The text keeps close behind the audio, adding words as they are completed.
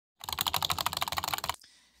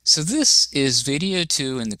So this is video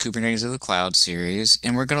 2 in the Kubernetes of the Cloud series,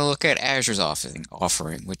 and we're going to look at Azure's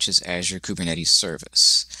offering, which is Azure Kubernetes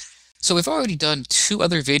Service. So we've already done 2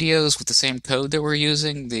 other videos with the same code that we're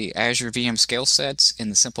using, the Azure VM scale sets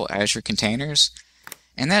and the simple Azure containers.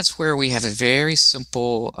 And that's where we have a very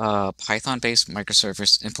simple Python-based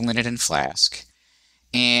microservice implemented in Flask.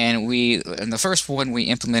 And in the first one, we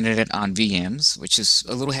implemented it on VMs, which is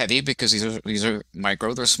a little heavy because these are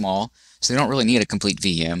micro, they're small, so they don't really need a complete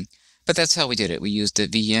VM. But that's how we did it. We used the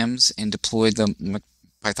VMs and deployed the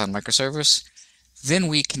Python microservice. Then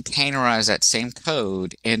we containerized that same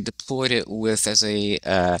code and deployed it with as a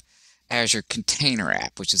Azure Container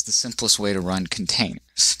app, which is the simplest way to run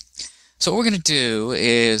containers. So what we're going to do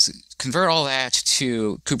is convert all that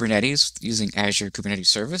to Kubernetes using Azure Kubernetes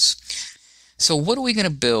Service. So what are we going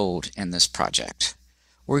to build in this project?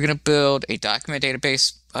 We're going to build a document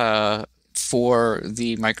database for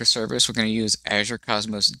the microservice. We're going to use Azure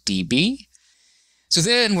Cosmos DB. So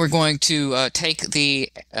then we're going to take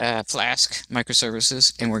the Flask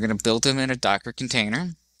microservices and we're going to build them in a Docker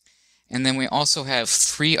container. And then we also have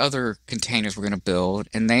 3 other containers we're going to build,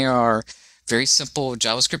 and they are very simple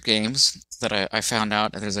JavaScript games that I found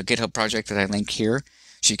out. There's a GitHub project that I link here,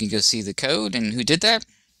 so you can go see the code and who did that.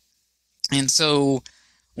 And so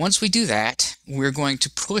once we do that, we're going to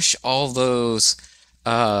push all those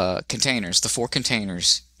containers, the 4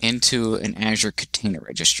 containers, into an Azure Container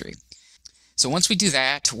Registry. So once we do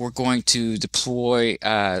that, we're going to deploy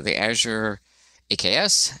the Azure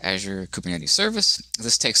AKS, Azure Kubernetes Service.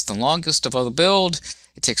 This takes the longest of all the build.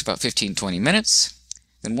 It takes about 15-20 minutes.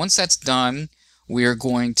 Then once that's done, we're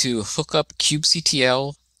going to hook up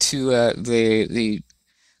kubectl to the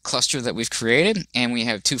cluster that we've created, and we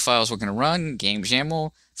have 2 files we're going to run, games YAML,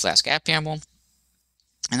 flask app YAML,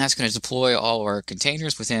 and that's going to deploy all our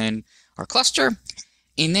containers within our cluster.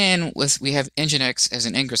 And then we have Nginx as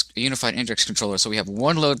a unified Nginx controller, so we have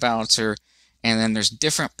one load balancer, and then there's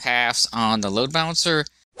different paths on the load balancer.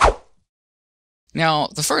 Now,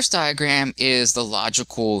 the first diagram is the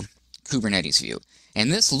logical Kubernetes view,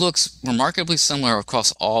 and this looks remarkably similar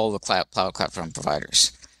across all the cloud platform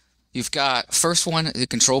providers. You've got first one, the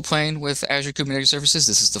control plane with Azure Kubernetes Services.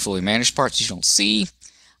 This is the fully managed part you don't see.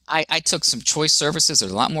 I took some choice services.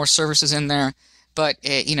 There's a lot more services in there, but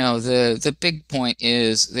the big point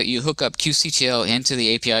is that you hook up kubectl into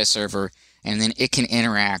the API server, and then it can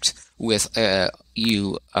interact with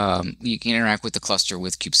you can interact with the cluster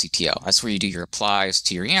with kubectl. That's where you do your applies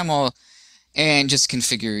to your YAML and just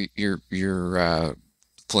configure your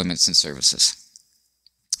deployments and services.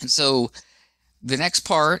 And so the next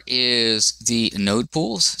part is the node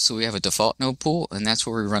pools. So we have a default node pool, and that's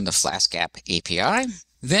where we run the Flask app API.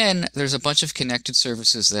 Then there's a bunch of connected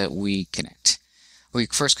services that we connect. We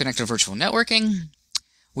first connect to virtual networking.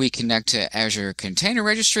 We connect to Azure Container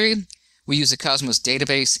Registry. We use the Cosmos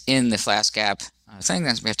database in the Flask app thing.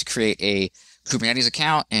 That's we have to create a Kubernetes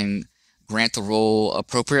account and grant the role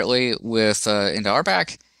appropriately with into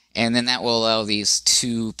RBAC, and then that will allow these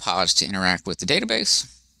 2 pods to interact with the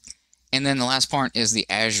database. And then the last part is the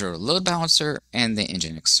Azure Load Balancer and the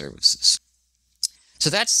Nginx services. So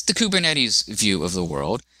that's the Kubernetes view of the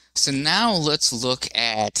world. So now let's look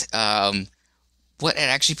at what it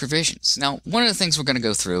actually provisions. Now, one of the things we're going to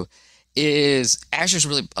go through is Azure's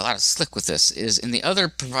really a lot of slick with this. Is in the other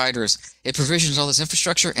providers, it provisions all this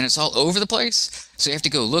infrastructure and it's all over the place. So you have to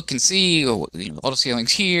go look and see,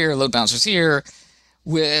 auto-scaling's here, load balancer's here.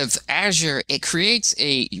 With Azure, it creates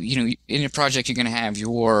in your project, you're going to have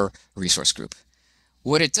your resource group.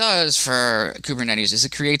 What it does for Kubernetes is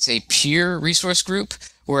it creates a peer resource group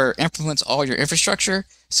where it implements all your infrastructure.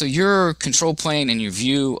 So your control plane and your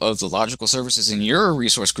view of the logical services in your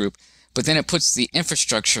resource group, but then it puts the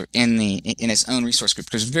infrastructure in its own resource group,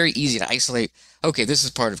 because it's very easy to isolate, okay, this is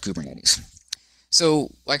part of Kubernetes. So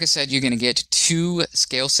like I said, you're going to get 2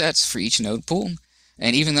 scale sets for each node pool.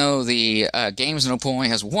 And even though the games node pool only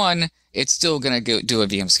has 1, it's still going to do a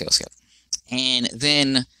VM scale. And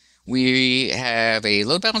then we have a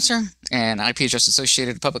load balancer and IP address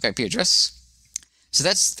associated public IP address. So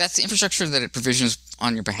that's the infrastructure that it provisions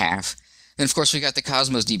on your behalf. Then, of course, we got the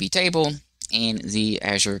Cosmos DB table and the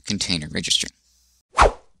Azure Container Registry.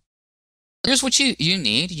 Here's what you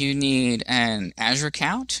need. You need an Azure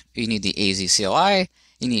account. You need the AZ CLI.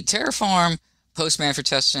 You need Terraform, Postman for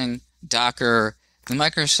testing, Docker. The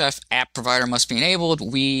Microsoft app provider must be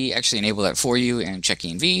enabled. We actually enable that for you and check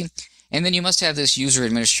env. And then you must have this user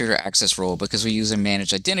administrator access role, because we use a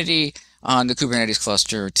managed identity on the Kubernetes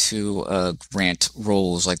cluster to grant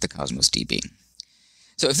roles like the Cosmos DB.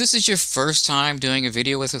 So if this is your first time doing a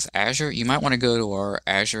video with Azure, you might want to go to our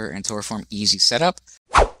Azure and Terraform Easy Setup.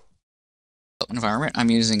 environment. I'm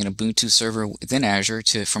using an Ubuntu server within Azure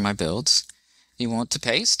for my builds. You want to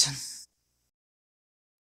paste.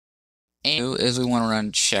 And is we want to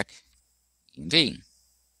run check env.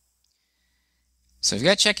 So we've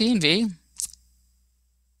got check env,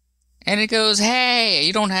 and it goes, hey,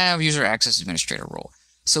 you don't have user access administrator role.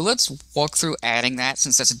 So let's walk through adding that,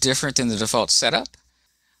 since that's different than the default setup.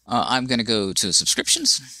 I'm going to go to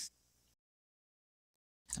subscriptions.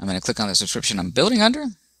 I'm going to click on the subscription I'm building under,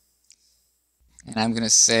 and I'm going to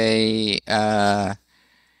say add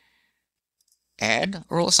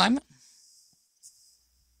role assignment.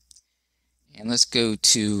 And let's go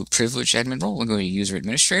to privilege admin role. We'll go to user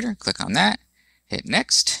administrator, click on that, hit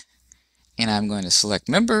next, and I'm going to select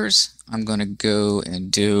members. I'm going to go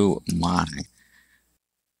and do my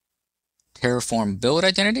Terraform build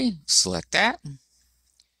identity, select that,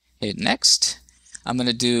 hit next. I'm going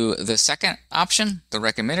to do the second option, the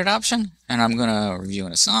recommended option, and I'm going to review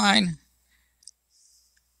and assign.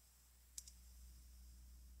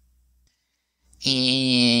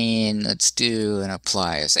 And let's do an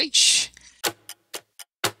apply SH.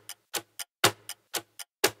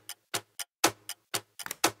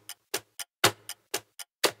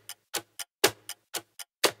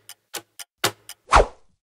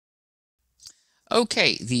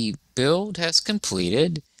 Okay, the build has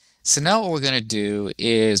completed. So now what we're going to do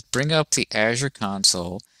is bring up the Azure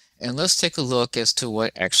console, and let's take a look as to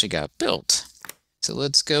what actually got built. So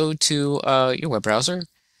let's go to your web browser.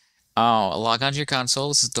 Log onto your console.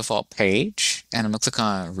 This is the default page, and I'm going to click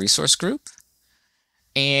on resource group.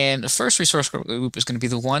 And the first resource group is going to be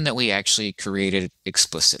the one that we actually created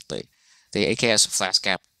explicitly, the AKS Flask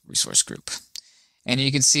app resource group. And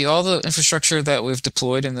you can see all the infrastructure that we've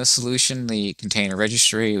deployed in this solution, the container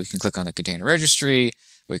registry. We can click on the container registry.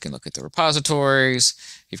 We can look at the repositories.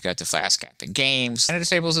 You've got the Flask app and games. And the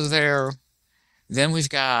tables are there. Then we've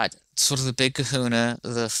got sort of the big kahuna,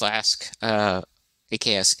 the Flask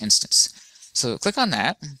AKS instance. So click on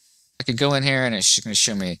that. I could go in here and it's going to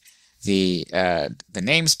show me the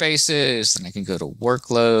namespaces, and I can go to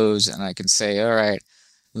workloads, and I can say, all right,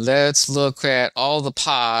 let's look at all the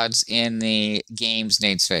pods in the games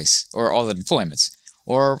namespace, or all the deployments,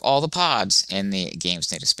 or all the pods in the games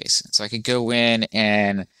namespace. So I could go in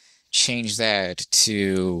and change that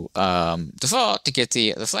to default to get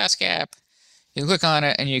the Flask app. You click on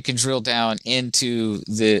it, and you can drill down into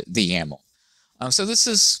the YAML. So this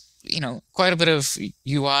is, quite a bit of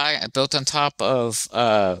UI built on top of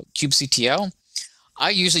kubectl. I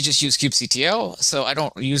usually just use kubectl, so I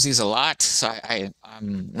don't use these a lot. So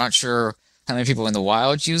I'm not sure how many people in the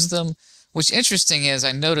wild use them. What's interesting is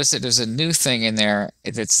I noticed that there's a new thing in there.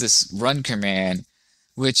 It's this run command,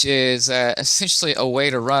 which is essentially a way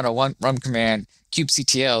to run a run command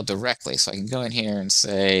kubectl directly. So I can go in here and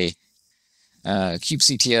say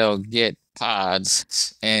kubectl get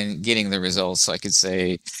pods, and getting the results. So I could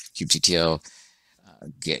say kubectl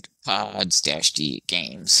get pods -d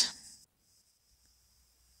games.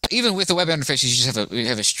 Even with the web interface, you just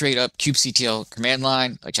have a straight up kubectl command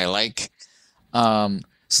line, which I like.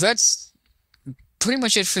 So that's pretty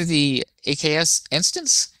much it for the AKS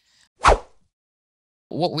instance.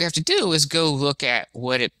 What we have to do is go look at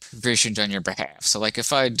what it provisioned on your behalf. So like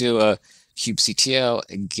if I do a kubectl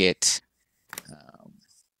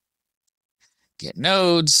get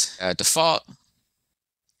nodes default,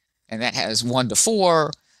 and that has 1 to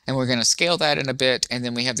 4, and we're going to scale that in a bit, and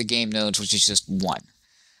then we have the game nodes, which is just 1.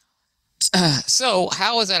 So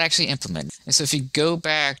how is that actually implemented? And so if you go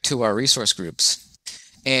back to our resource groups,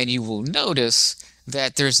 and you will notice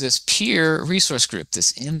that there's this peer resource group,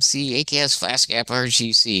 this MC AKS Flask app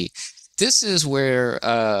RGC. This is where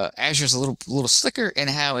Azure's a little slicker in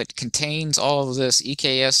how it contains all of this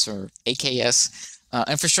EKS or AKS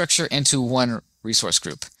infrastructure into one resource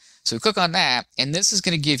group. So we click on that, and this is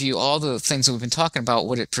going to give you all the things that we've been talking about,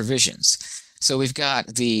 what it provisions. So we've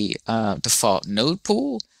got the default node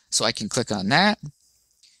pool, so I can click on that,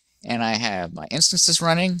 and I have my instances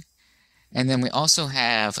running, and then we also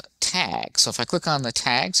have tags. So if I click on the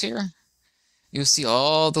tags here, you'll see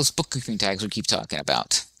all those bookkeeping tags we keep talking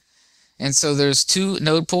about. And so there's 2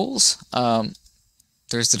 node pools.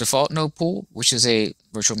 There's the default node pool, which is a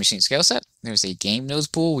virtual machine scale set. There's a game nodes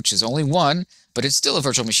pool, which is only 1, but it's still a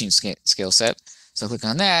virtual machine scale set. So click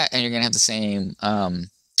on that, and you're going to have the same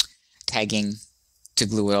tagging to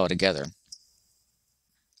glue it all together.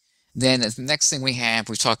 Then the next thing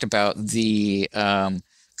we've talked about the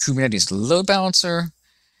Kubernetes Load Balancer,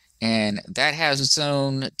 and that has its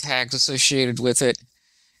own tags associated with it.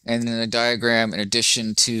 And then a diagram, in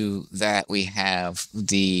addition to that, we have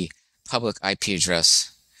the public IP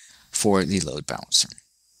address for the load balancer.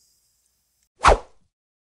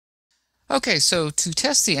 Okay, so to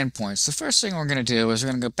test the endpoints, the first thing we're going to do is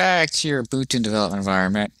we're going to go back to your boot-in development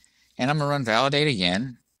environment, and I'm going to run validate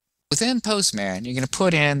again. Within Postman, you're going to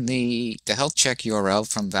put in the health check URL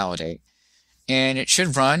from validate, and it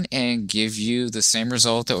should run and give you the same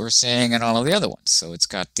result that we're seeing in all of the other ones. So it's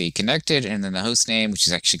got the connected and then the host name, which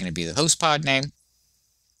is actually going to be the host pod name,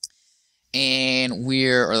 and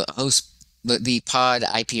the pod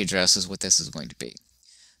IP address is what this is going to be.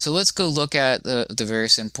 So let's go look at the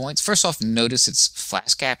various endpoints. First off, notice it's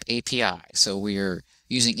flask-app API. So we're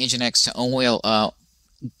using Nginx to only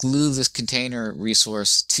glue this container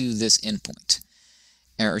resource to this endpoint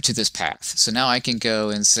or to this path. So now I can go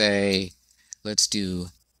and say, let's do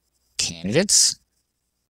candidates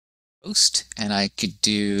host, and I could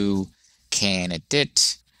do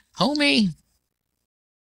candidate homie.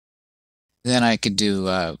 Then I could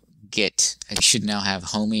do get. I should now have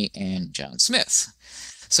homie and John Smith.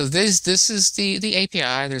 So this is the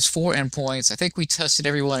API. There's 4 endpoints. I think we tested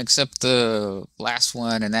everyone except the last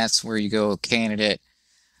one, and that's where you go candidate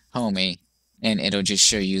homie, and it'll just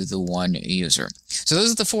show you the one user. So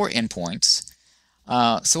those are the 4 endpoints.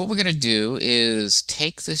 So what we're going to do is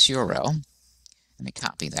take this URL. Let me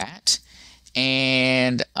copy that,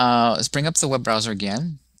 and let's bring up the web browser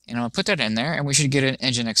again, and I'm going to put that in there, and we should get an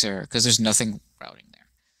Nginx error because there's nothing routing there.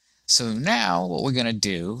 So now what we're going to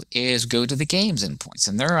do is go to the games endpoints,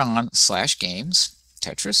 and they're on /games,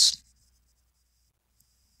 Tetris.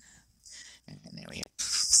 And there we have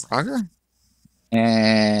Frogger.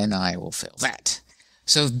 And I will fail that.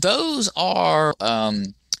 So those are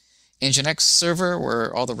Nginx server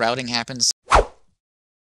where all the routing happens.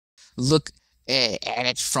 Look at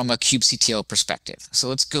it from a kubectl perspective. So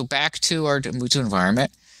let's go back to our Ubuntu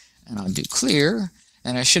environment, and I'll do clear.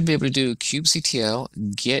 And I should be able to do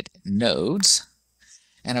kubectl get nodes.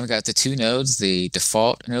 And I've got the 2 nodes, the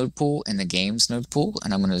default node pool and the games node pool.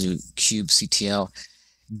 And I'm going to do kubectl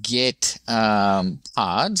get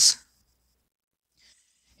pods.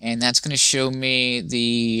 And that's going to show me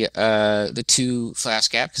the 2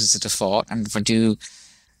 flask-app because it's a default. And if I do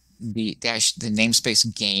the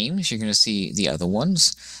namespace games, you're going to see the other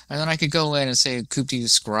ones. And then I could go in and say kubectl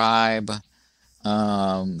describe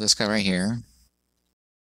this guy right here.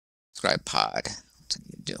 Describe pod. What's I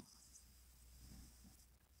need to do?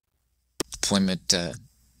 Deployment,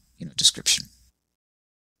 description.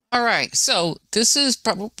 All right, so this is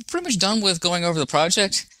pretty much done with going over the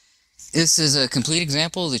project. This is a complete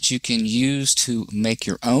example that you can use to make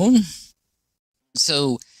your own.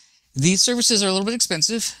 So these services are a little bit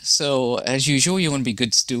expensive. So as usual, you want to be a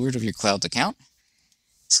good steward of your cloud account.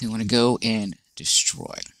 So you want to go and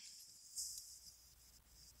destroy.